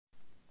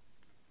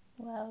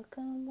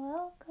Welcome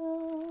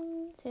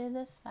to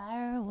the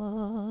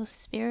Firewolf,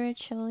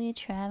 spiritually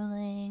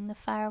traveling, the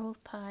Firewolf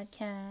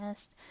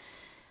podcast,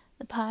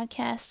 the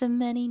podcast of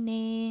many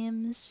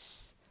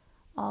names,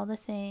 all the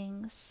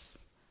things.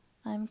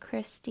 I'm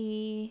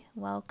Christy,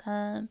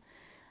 welcome.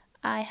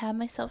 I have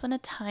myself on a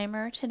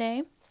timer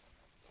today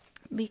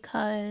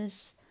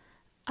because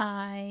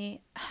I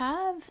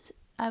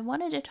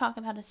wanted to talk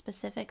about a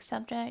specific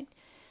subject.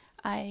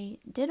 I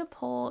did a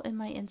poll in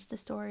my Insta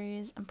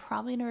stories. I'm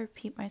probably going to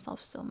repeat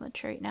myself so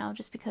much right now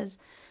just because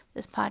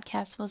this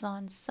podcast was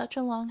on such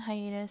a long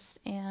hiatus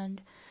and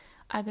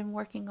I've been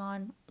working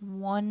on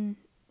one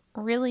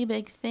really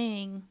big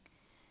thing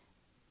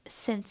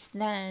since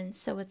then,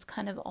 so it's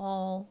kind of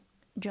all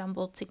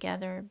jumbled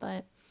together.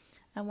 But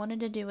I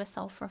wanted to do a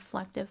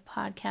self-reflective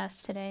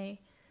podcast today.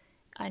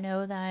 I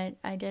know that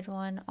I did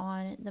one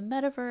on the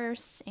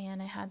metaverse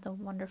and I had the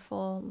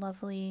wonderful,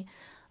 lovely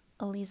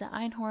Eliza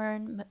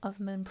Einhorn of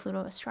Moon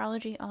Pluto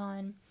Astrology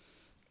on,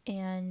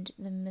 and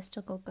the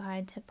Mystical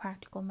Guide to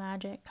Practical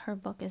Magic. Her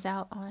book is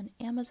out on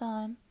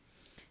Amazon.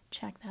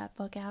 Check that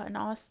book out, and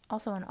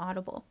also on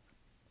Audible.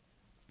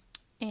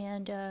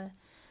 And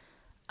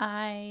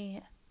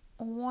I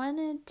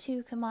wanted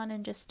to come on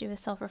and just do a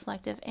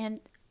self-reflective,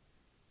 and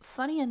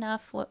funny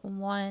enough, what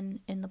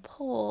won in the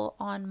poll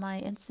on my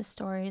Insta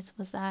stories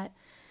was that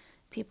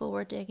people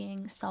were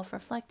digging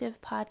self-reflective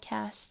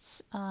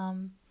podcasts.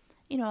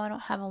 I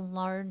don't have a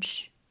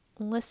large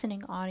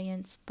listening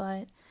audience,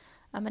 but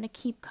I'm going to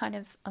keep kind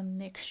of a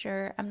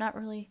mixture. I'm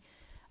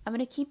going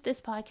to keep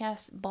this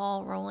podcast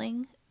ball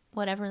rolling,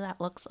 whatever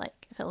that looks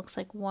like. If it looks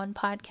like one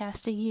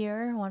podcast a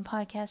year, one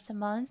podcast a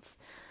month,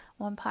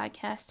 one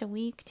podcast a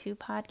week, 2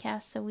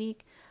 podcasts a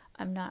week,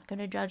 I'm not going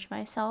to judge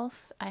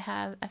myself.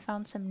 I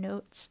found some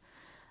notes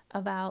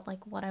about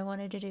like what I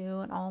wanted to do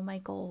and all my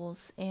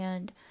goals,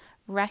 and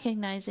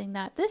recognizing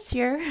that this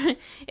year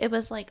it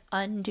was like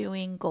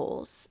undoing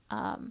goals.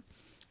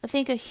 I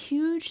think a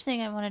huge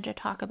thing I wanted to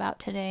talk about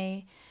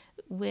today,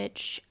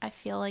 which I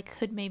feel like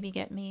could maybe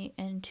get me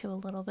into a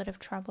little bit of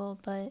trouble,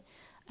 but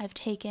I've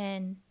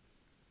taken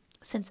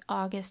since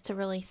August to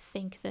really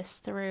think this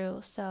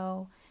through.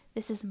 So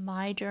this is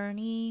my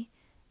journey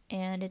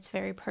and it's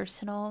very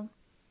personal.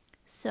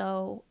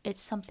 So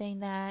it's something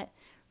that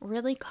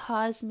really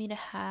caused me to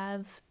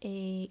have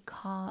a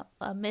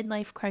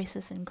midlife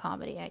crisis in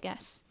comedy, I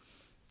guess.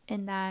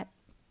 In that,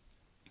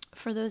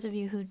 for those of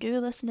you who do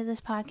listen to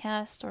this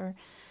podcast or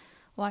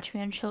watch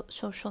me on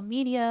social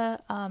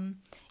media,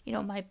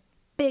 my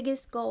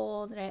biggest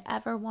goal that I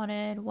ever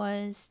wanted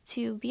was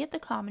to be at the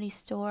Comedy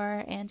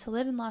Store and to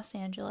live in Los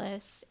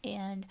Angeles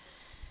and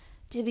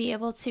to be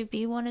able to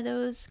be one of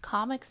those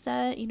comics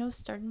that,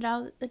 started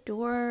out at the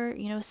door,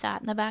 sat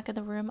in the back of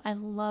the room. I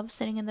love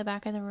sitting in the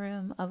back of the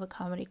room of a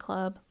comedy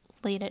club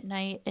late at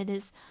night. It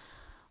is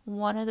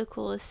one of the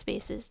coolest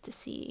spaces to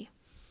see.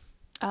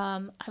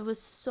 I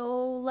was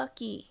so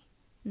lucky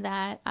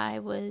that I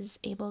was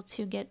able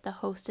to get the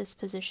hostess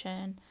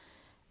position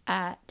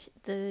at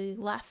the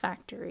Laugh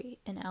Factory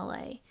in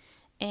LA.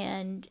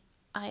 And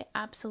I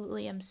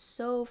absolutely am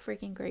so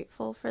freaking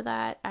grateful for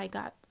that.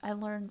 I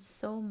learned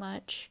so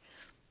much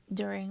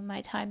during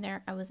my time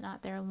there. I was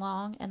not there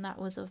long, and that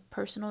was a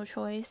personal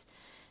choice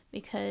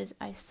because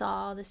I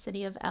saw the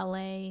city of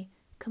LA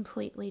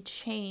completely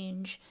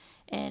change,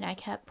 and I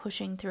kept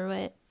pushing through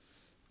it.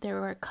 There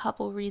were a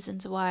couple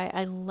reasons why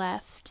I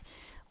left.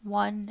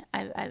 One,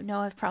 I know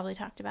I've probably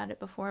talked about it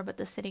before, but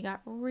the city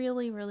got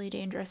really, really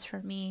dangerous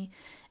for me,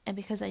 and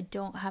because I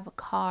don't have a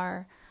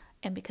car,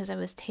 and because I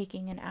was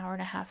taking an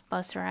 1.5-hour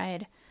bus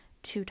ride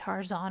to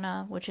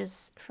Tarzana, which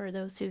is, for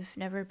those who've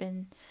never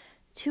been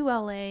to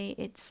LA,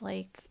 it's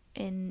like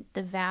in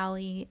the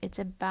valley. It's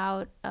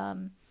about a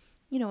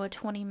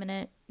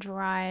 20-minute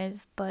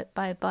drive, but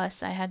by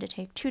bus I had to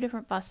take 2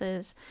 different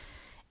buses,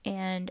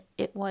 and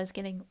it was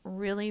getting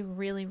really,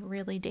 really,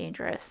 really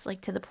dangerous,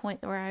 like to the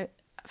point where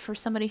for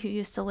somebody who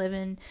used to live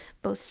in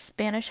both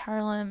Spanish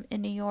Harlem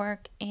in New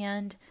York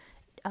and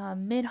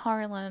mid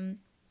Harlem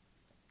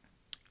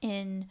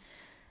in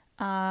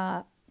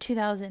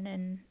 2000,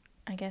 and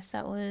I guess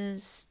that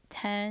was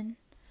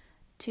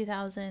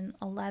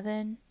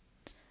 2011,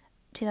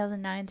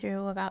 2009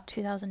 through about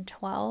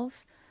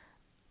 2012,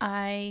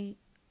 I've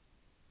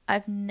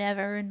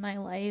never in my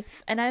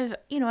life, and I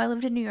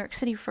lived in New York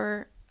City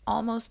for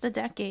almost a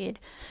decade.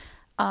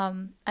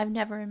 I've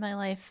never in my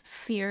life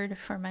feared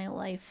for my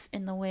life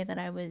in the way that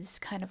I was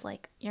kind of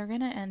like, you're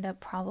going to end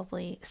up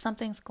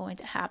something's going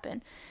to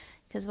happen.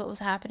 Because what was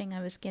happening,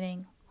 I was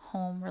getting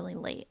home really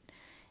late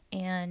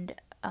and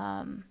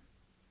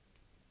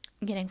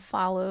getting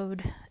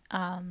followed.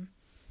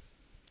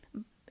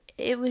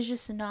 It was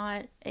just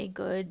not a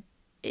good,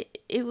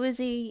 there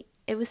was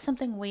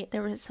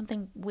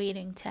something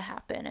waiting to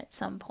happen at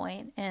some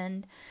point.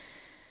 And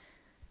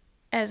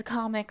as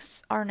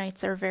comics, our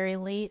nights are very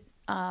late.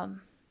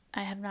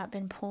 I have not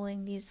been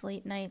pulling these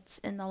late nights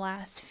in the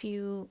last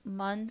few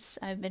months.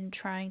 I've been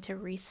trying to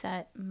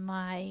reset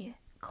my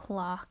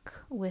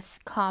clock with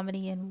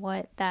comedy and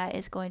what that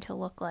is going to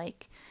look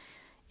like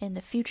in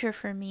the future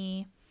for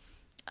me.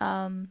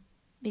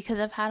 because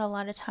I've had a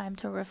lot of time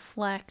to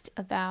reflect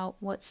about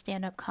what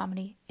stand-up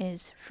comedy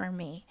is for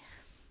me.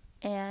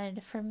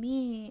 And for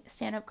me,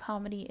 stand-up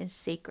comedy is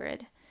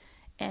sacred.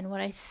 And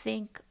what I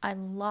think I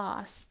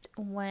lost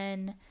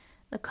when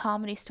the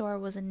Comedy Store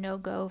was a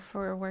no-go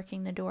for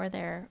working the door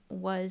there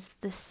was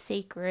the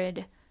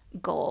sacred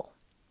goal.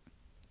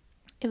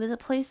 It was a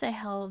place I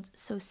held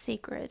so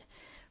sacred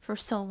for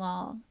so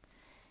long.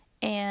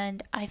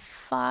 And I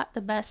fought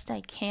the best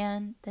I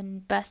can, the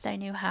best I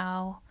knew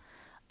how.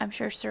 I'm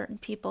sure certain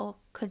people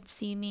could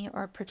see me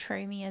or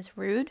portray me as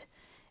rude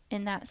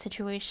in that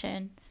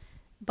situation.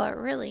 But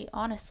really,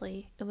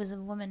 honestly, it was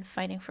a woman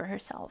fighting for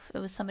herself. It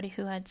was somebody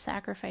who had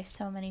sacrificed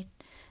so many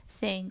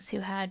things,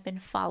 who had been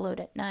followed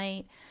at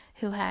night,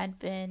 who had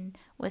been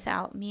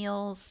without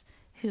meals,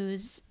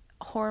 whose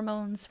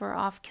hormones were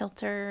off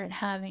kilter and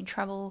having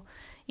trouble,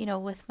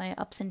 with my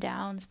ups and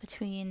downs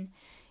between,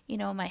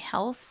 my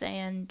health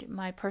and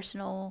my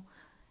personal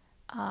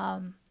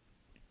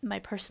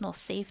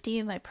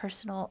safety, my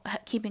personal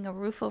keeping a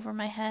roof over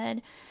my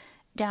head,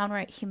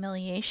 downright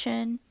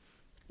humiliation,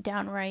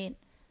 downright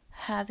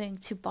having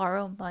to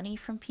borrow money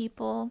from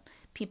people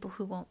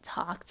who won't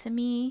talk to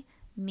me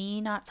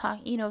not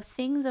talking,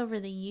 things over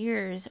the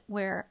years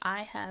where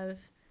I have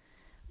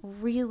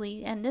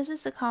really, and this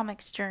is the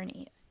comic's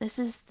journey. This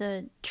is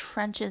the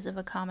trenches of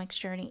a comic's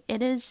journey.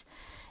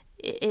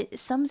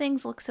 Some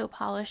things look so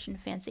polished and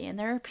fancy, and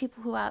there are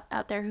people who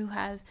out there who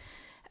have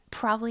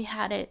probably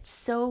had it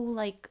so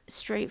like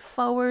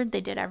straightforward.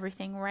 They did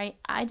everything right.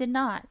 I did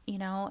not,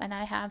 and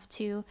I have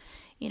to,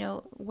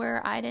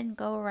 where I didn't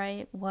go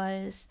right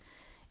was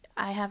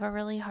I have a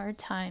really hard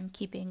time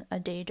keeping a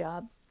day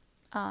job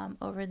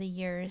over the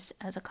years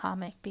as a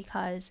comic,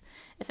 because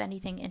if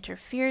anything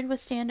interfered with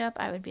stand-up,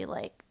 I would be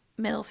like,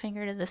 middle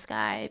finger to the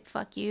sky,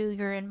 fuck you,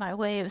 you're in my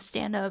way of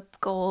stand-up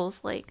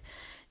goals, like,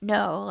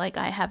 no, like,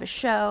 I have a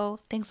show,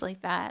 things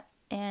like that.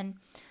 And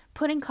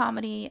putting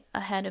comedy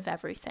ahead of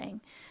everything,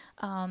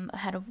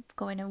 ahead of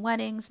going to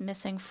weddings,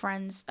 missing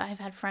friends. I've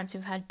had friends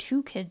who've had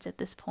 2 kids at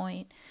this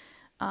point,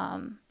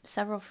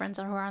 several friends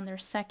who are on their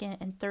 2nd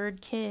and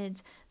 3rd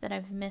kids that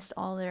I've missed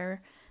all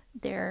their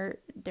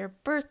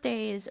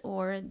birthdays,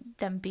 or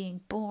them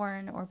being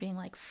born, or being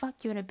like,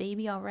 fuck, you had a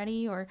baby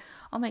already, or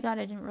oh my god,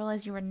 I didn't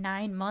realize you were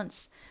 9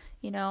 months,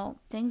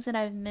 things that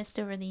I've missed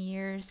over the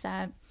years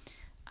that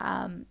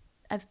I've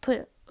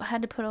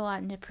had to put a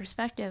lot into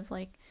perspective.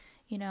 Like,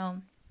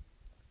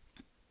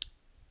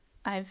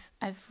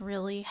 I've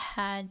really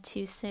had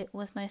to sit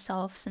with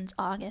myself since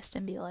August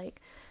and be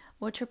like,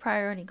 what's your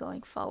priority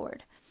going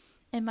forward?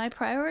 And my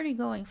priority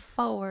going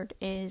forward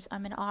is,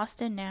 I'm in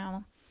Austin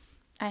now.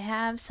 I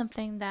have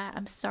something that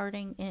I'm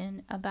starting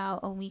in about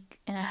a week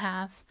and a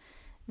half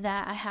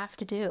that I have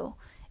to do.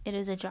 It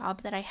is a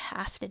job that I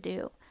have to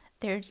do.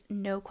 There's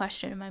no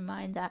question in my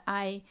mind that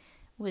I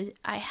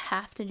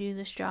have to do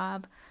this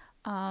job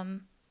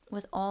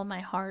with all my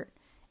heart.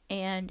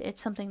 And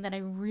it's something that I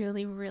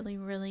really, really,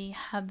 really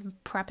have been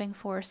prepping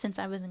for since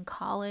I was in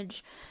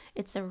college.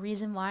 It's the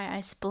reason why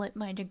I split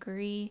my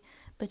degree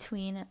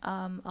between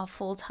a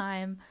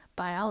full-time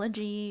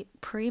biology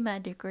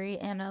pre-med degree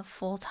and a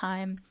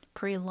full-time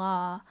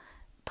pre-law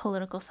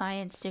political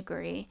science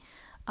degree,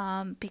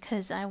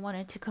 because I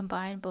wanted to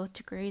combine both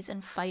degrees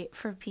and fight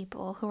for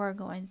people who are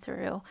going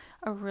through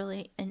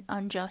an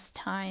unjust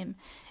time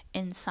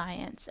in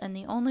science. And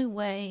the only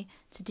way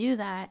to do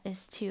that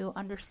is to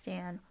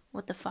understand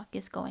what the fuck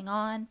is going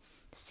on,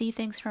 see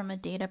things from a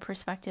data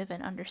perspective,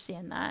 and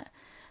understand that.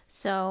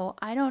 So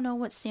I don't know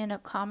what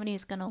stand-up comedy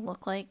is going to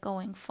look like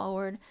going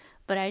forward,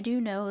 but I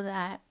do know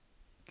that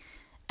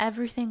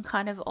everything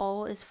kind of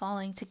all is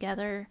falling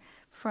together,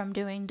 from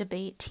doing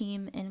debate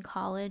team in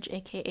college,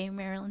 aka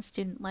Maryland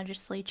Student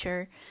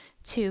Legislature,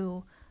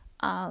 to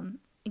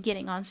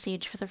getting on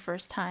stage for the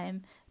first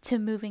time, to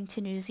moving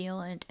to New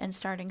Zealand and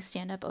starting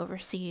stand-up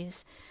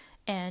overseas.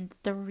 And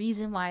the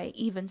reason why I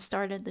even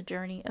started the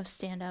journey of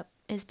stand-up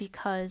is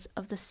because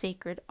of the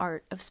sacred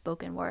art of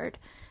spoken word,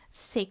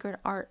 sacred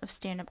art of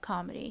stand-up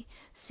comedy.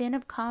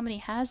 Stand-up comedy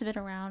has been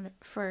around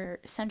for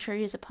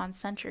centuries upon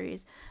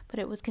centuries,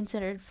 but it was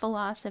considered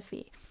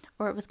philosophy,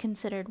 or it was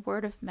considered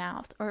word of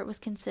mouth, or it was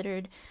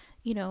considered,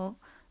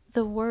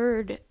 the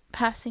word,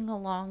 passing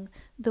along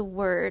the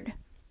word.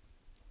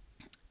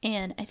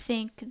 And I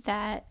think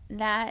that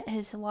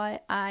is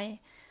what I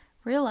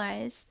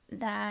realized,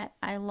 that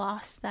I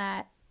lost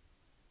that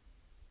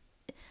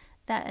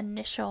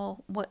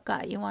initial what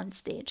got you on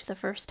stage the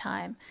first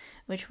time,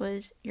 which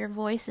was your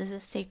voice is a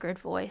sacred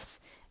voice.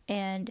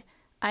 And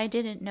I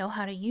didn't know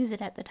how to use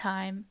it at the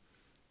time,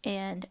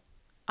 and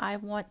I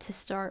want to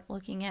start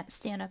looking at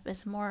stand-up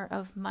as more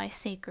of my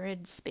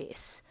sacred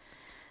space.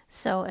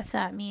 So if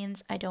that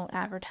means I don't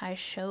advertise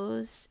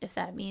shows, if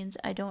that means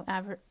I don't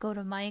go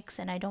to mics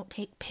and I don't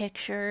take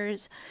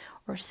pictures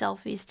or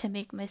selfies to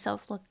make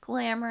myself look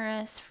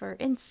glamorous for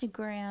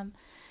Instagram,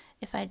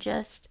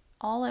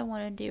 all I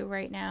want to do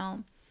right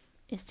now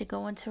is to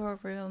go into a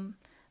room,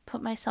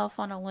 put myself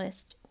on a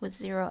list with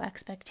 0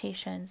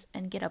 expectations,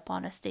 and get up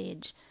on a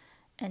stage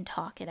and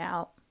talk it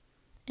out.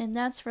 And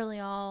that's really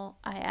all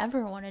I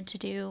ever wanted to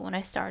do when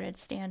I started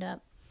stand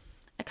up.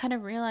 I kind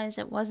of realized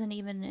it wasn't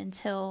even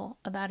until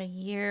about a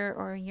year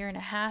or a year and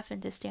a half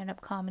into stand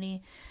up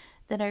comedy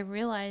that I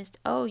realized,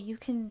 oh, you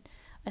can.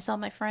 I saw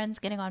my friends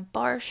getting on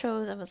bar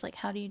shows. I was like,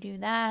 how do you do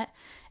that?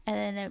 And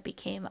then it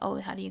became, oh,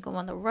 how do you go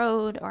on the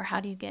road, or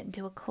how do you get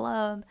into a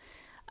club?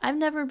 I've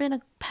never been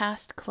a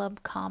past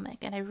club comic,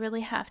 and I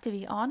really have to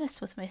be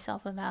honest with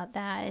myself about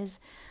that. Is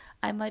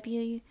I might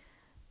be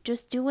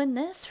just doing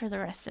this for the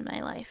rest of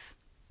my life.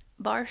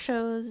 Bar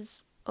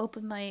shows,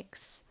 open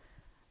mics,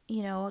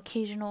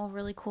 occasional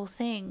really cool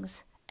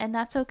things, and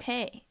that's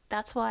okay.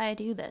 That's why I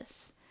do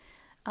this.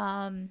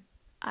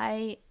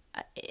 I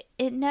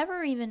it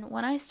never even,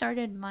 when I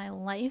started my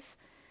life,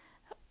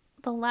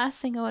 the last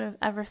thing I would have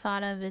ever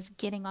thought of is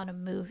getting on a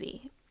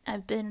movie.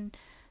 I've been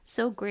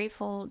so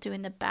grateful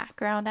doing the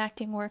background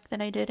acting work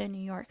that I did in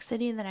New York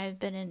City, that I've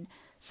been in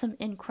some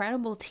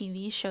incredible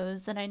TV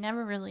shows that I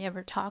never really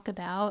ever talk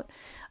about.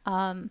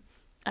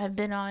 I've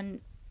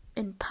been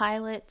in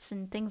pilots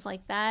and things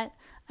like that.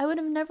 I would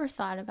have never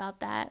thought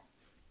about that.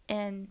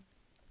 And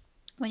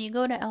when you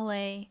go to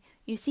LA,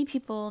 you see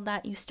people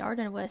that you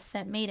started with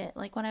that made it.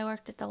 Like when I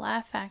worked at the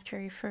Laugh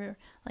Factory for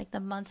like the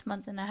month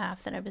and a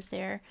half that I was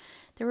there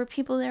were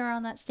people there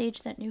on that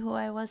stage that knew who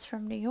I was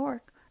from New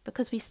York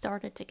because we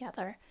started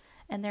together.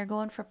 And they're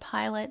going for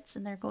pilots,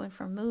 and they're going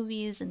for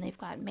movies, and they've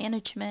got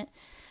management.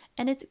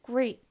 And it's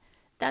great.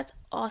 That's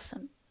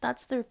awesome.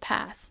 That's their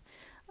path.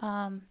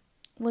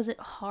 Was it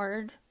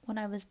hard when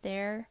I was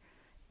there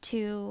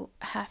to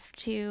have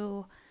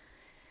to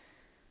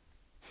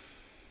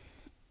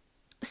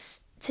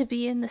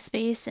be in the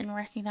space and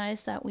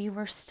recognize that we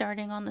were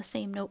starting on the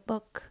same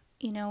notebook?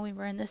 We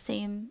were in the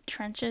same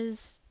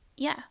trenches.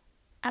 Yeah,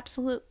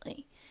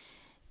 absolutely.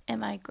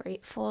 Am I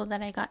grateful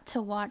that I got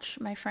to watch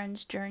my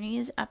friends'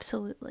 journeys?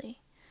 Absolutely.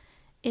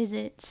 Is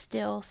it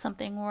still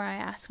something where I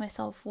ask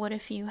myself, what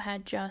if you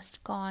had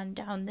just gone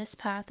down this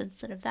path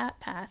instead of that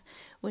path?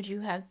 Would you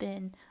have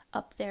been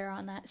up there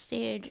on that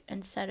stage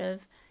instead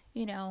of,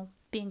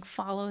 being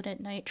followed at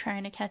night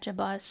trying to catch a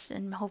bus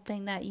and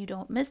hoping that you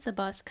don't miss the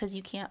bus because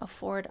you can't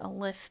afford a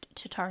lift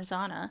to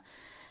Tarzana?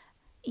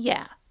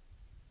 Yeah.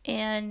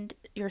 And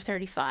you're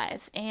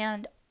 35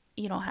 and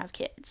you don't have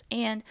kids,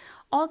 and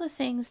all the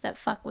things that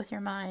fuck with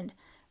your mind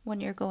when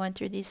you're going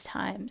through these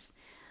times.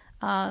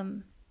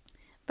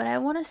 But I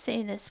want to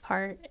say this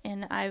part,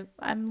 and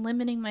I'm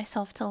limiting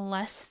myself to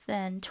less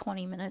than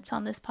 20 minutes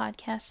on this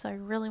podcast, so I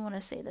really want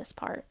to say this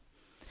part.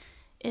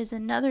 Is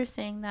another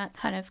thing that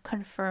kind of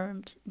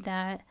confirmed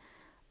that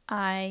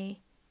I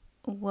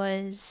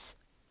was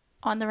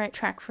on the right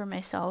track for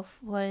myself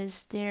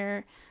was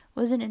there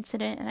was an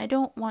incident, and I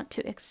don't want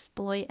to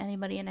exploit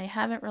anybody, and I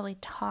haven't really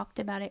talked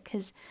about it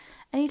because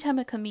anytime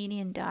a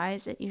comedian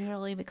dies, it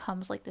usually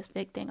becomes like this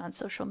big thing on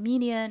social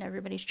media and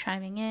everybody's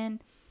chiming in.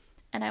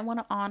 And I want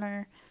to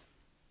honor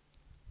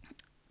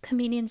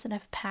comedians that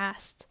have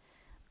passed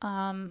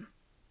in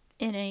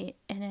a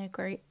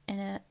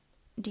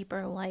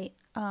deeper light.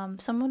 So I'm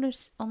going to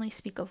only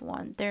speak of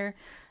one. There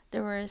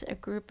was a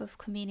group of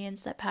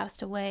comedians that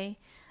passed away.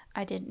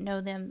 I didn't know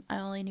them. I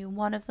only knew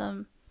one of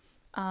them,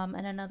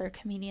 and another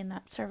comedian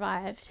that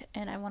survived,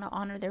 and I want to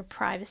honor their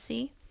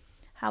privacy.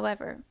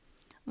 However,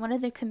 one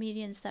of the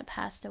comedians that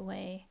passed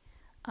away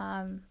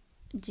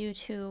due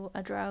to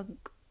a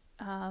drug,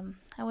 I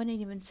wouldn't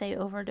even say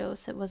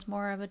overdose, it was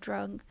more of a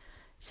drug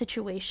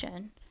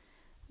situation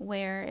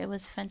where it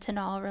was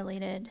fentanyl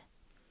related,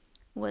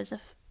 was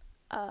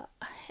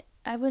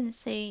I wouldn't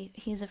say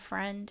he's a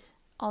friend,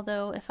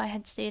 although if I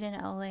had stayed in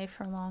LA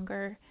for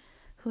longer,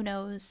 who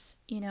knows,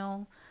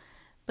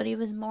 but he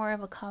was more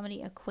of a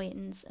comedy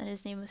acquaintance, and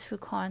his name was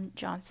Fuquan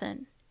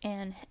Johnson,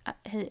 and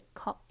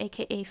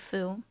aka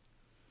Fu.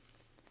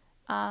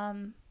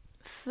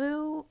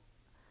 Fu,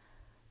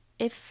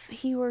 if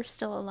he were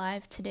still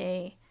alive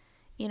today,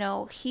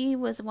 he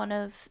was one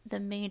of the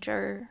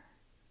major,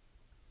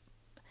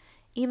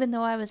 even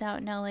though I was out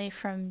in LA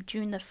from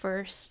June the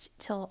 1st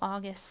till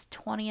August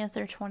 20th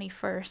or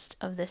 21st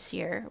of this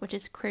year, which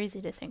is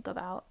crazy to think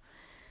about.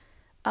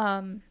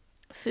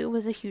 Fu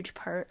was a huge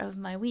part of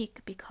my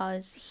week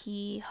because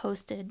he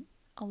hosted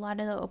a lot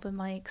of the open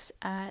mics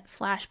at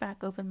Flashback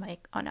Open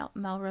Mic on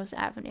Melrose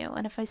Avenue.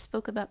 And if I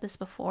spoke about this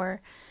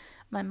before,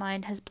 my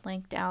mind has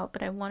blanked out,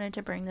 but I wanted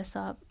to bring this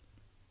up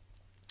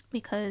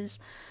because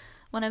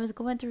when I was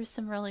going through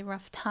some really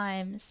rough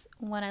times,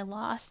 when I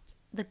lost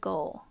the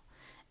goal,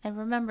 and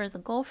remember, the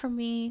goal for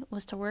me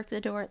was to work the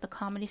door at the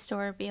Comedy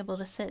Store, be able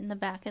to sit in the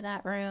back of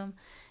that room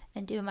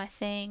and do my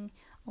thing,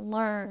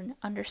 learn,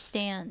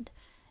 understand.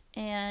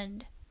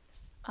 And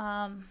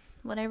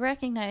what I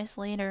recognized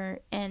later,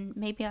 and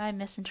maybe I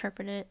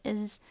misinterpreted it,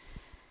 is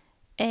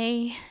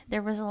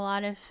there was a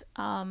lot of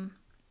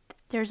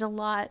there's a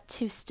lot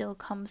to still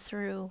come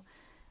through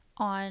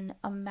on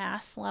a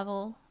mass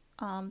level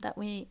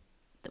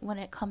when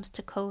it comes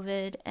to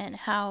COVID and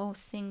how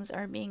things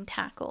are being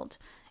tackled.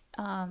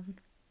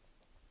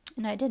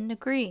 And I didn't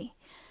agree.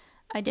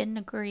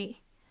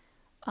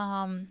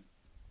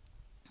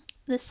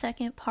 The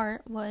second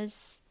part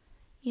was,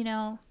 You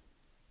know,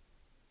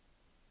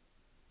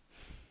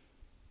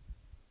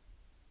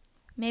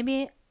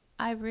 maybe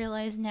I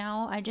realize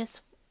now I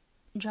just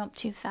jumped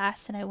too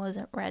fast and I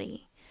wasn't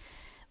ready.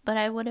 But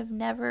I would have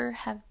never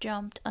have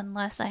jumped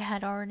unless I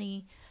had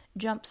already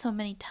jumped so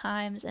many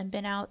times and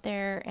been out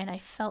there, and I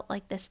felt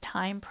like this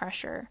time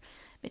pressure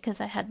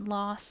because I had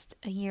lost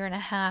a year and a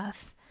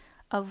half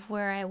of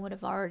where I would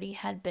have already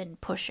had been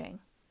pushing.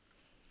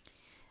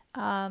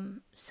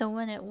 So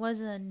when it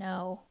was a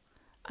no,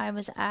 I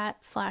was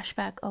at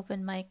Flashback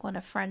Open Mic when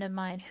a friend of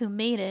mine who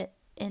made it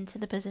into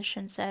the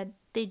position said,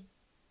 they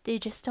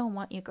just don't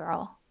want you,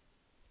 girl.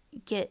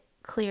 Get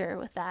clear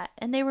with that.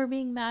 And they were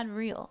being mad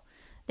real.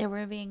 They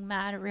were being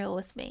mad real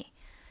with me.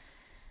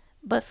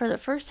 But for the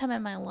first time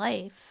in my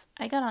life,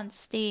 I got on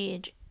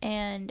stage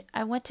and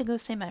I went to go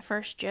say my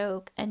first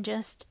joke, and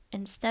just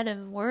instead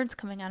of words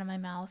coming out of my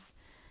mouth,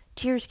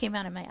 tears came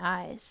out of my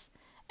eyes.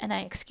 And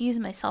I excused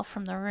myself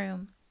from the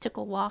room, took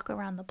a walk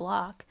around the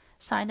block,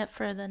 signed up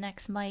for the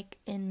next mic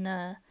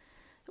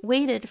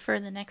waited for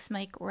the next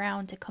mic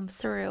round to come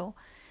through.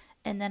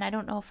 And then I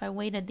don't know if I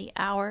waited the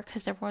hour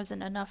because there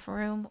wasn't enough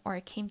room, or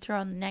I came through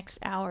on the next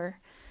hour.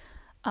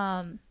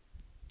 And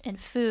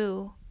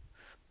Fu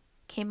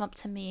came up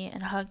to me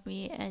and hugged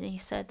me, and he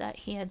said that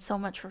he had so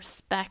much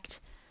respect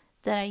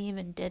that I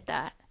even did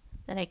that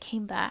I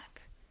came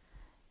back.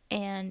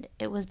 And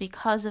it was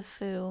because of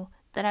Fu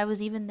that I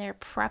was even there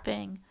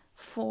prepping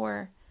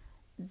for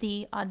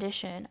the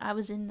audition. I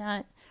was in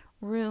that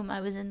room, I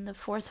was in the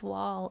fourth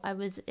wall, I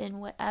was in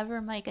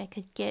whatever mic I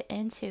could get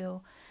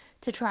into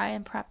to try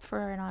and prep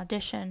for an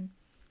audition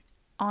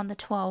on the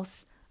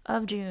 12th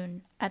of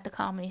June at the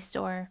Comedy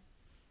Store.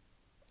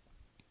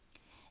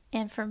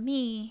 And for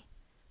me,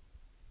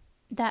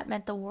 that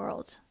meant the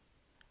world.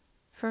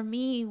 For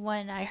me,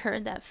 when I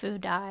heard that Fu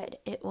died,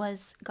 it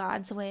was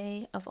God's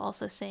way of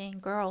also saying,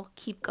 girl,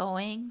 keep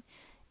going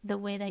the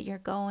way that you're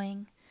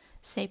going.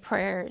 Say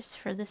prayers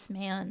for this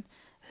man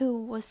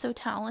who was so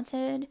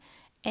talented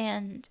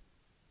and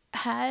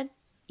had,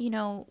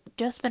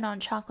 just been on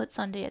Chocolate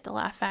Sunday at the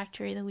Laugh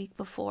Factory the week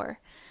before.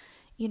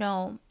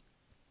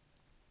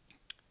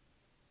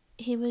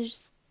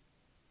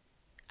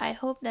 I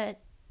hope that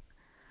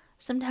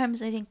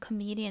sometimes I think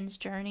comedians'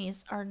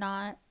 journeys are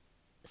not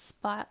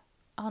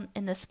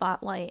in the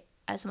spotlight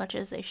as much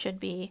as they should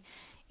be.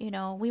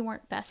 We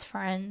weren't best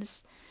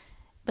friends,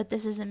 but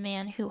this is a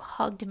man who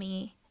hugged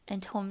me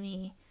and told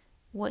me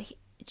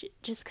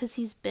just because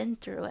he's been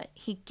through it,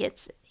 he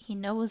gets it, he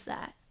knows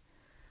that.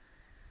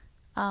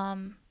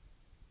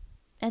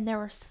 And there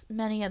were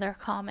many other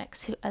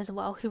comics who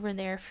were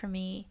there for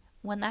me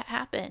when that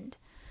happened.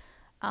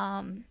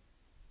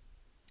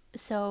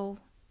 So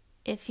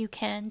if you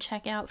can,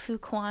 check out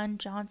Fuquan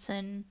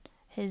Johnson,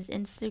 his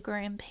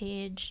Instagram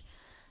page,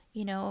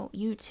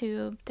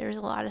 YouTube. There's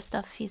a lot of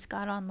stuff he's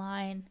got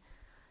online.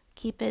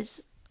 Keep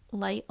his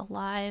light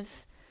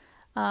alive.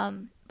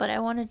 But I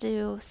wanted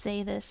to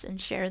say this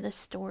and share this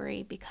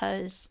story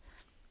because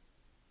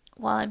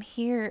while I'm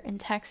here in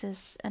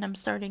Texas and I'm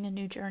starting a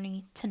new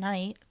journey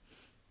tonight,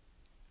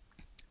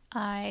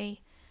 I'm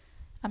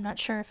not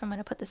sure if I'm going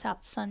to put this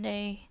out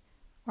Sunday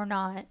or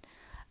not.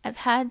 I've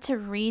had to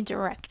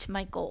redirect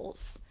my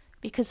goals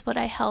because what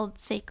I held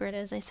sacred,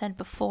 as I said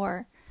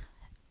before,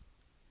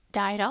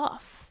 died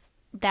off.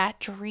 That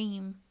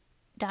dream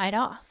died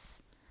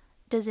off.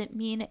 Does it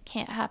mean it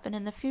can't happen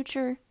in the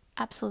future?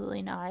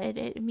 Absolutely not.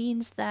 It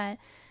means that,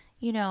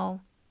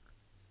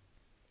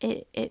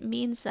 it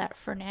means that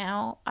for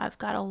now I've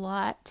got a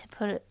lot to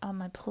put on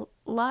my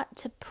lot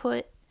to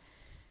put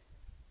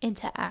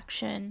into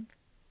action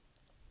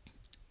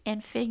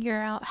and figure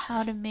out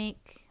how to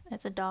make,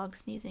 that's a dog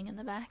sneezing in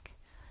the back,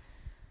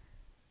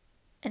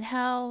 and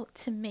how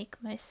to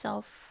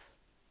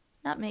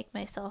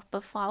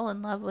but fall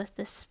in love with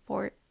this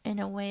sport in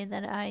a way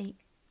that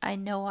I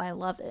know I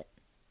love it.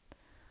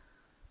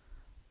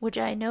 Which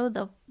I know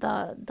the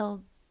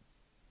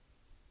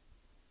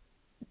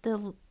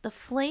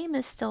flame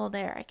is still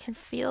there. I can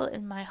feel it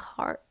in my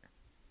heart.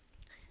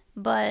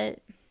 But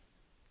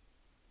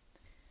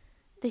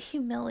the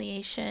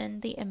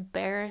humiliation, the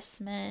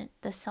embarrassment,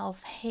 the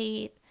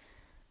self-hate,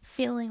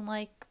 feeling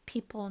like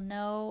people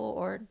know,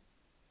 or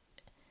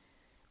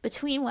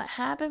between what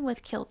happened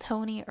with Kill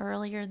Tony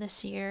earlier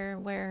this year,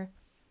 where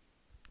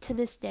to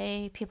this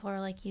day people are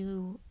like,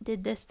 you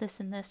did this, this,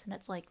 and this, and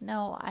it's like,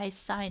 no, I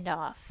signed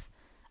off.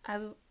 I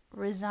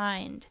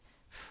resigned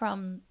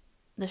from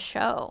the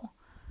show,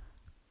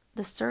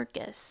 the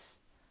circus,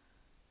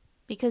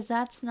 because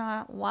that's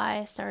not why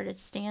I started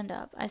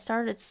stand-up. I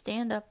started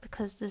stand-up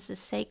because this is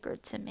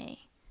sacred to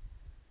me.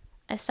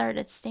 I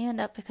started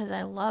stand-up because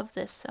I love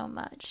this so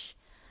much.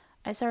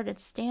 I started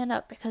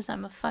stand-up because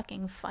I'm a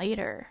fucking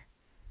fighter.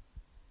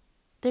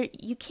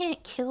 You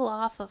can't kill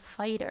off a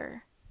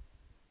fighter.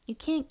 You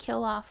can't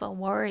kill off a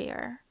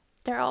warrior.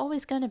 They're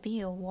always going to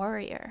be a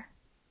warrior.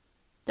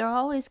 They're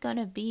always going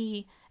to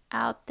be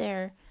out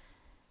there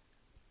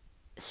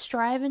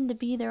striving to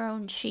be their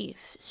own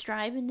chief,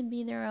 striving to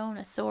be their own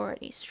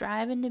authority,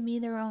 striving to be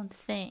their own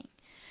thing.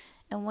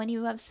 And when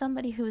you have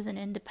somebody who's an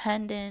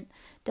independent,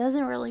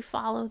 doesn't really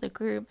follow the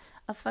group,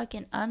 a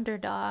fucking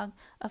underdog,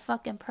 a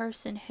fucking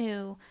person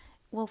who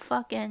will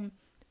fucking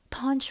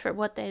punch for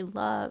what they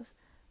love,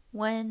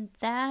 when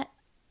that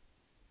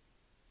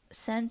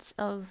sense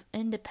of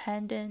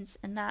independence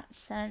and that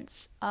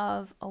sense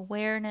of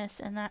awareness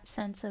and that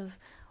sense of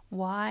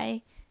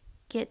why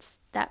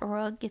that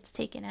rug gets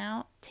taken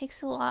out, it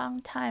takes a long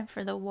time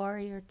for the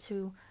warrior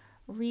to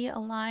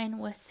realign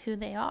with who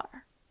they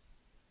are.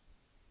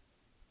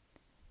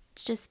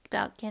 It's just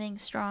about getting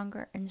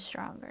stronger and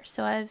stronger.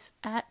 So I've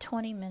at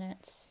 20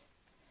 minutes,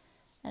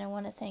 and I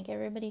want to thank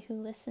everybody who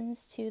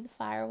listens to the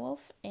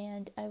Firewolf,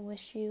 and I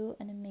wish you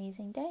an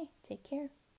amazing day. Take care.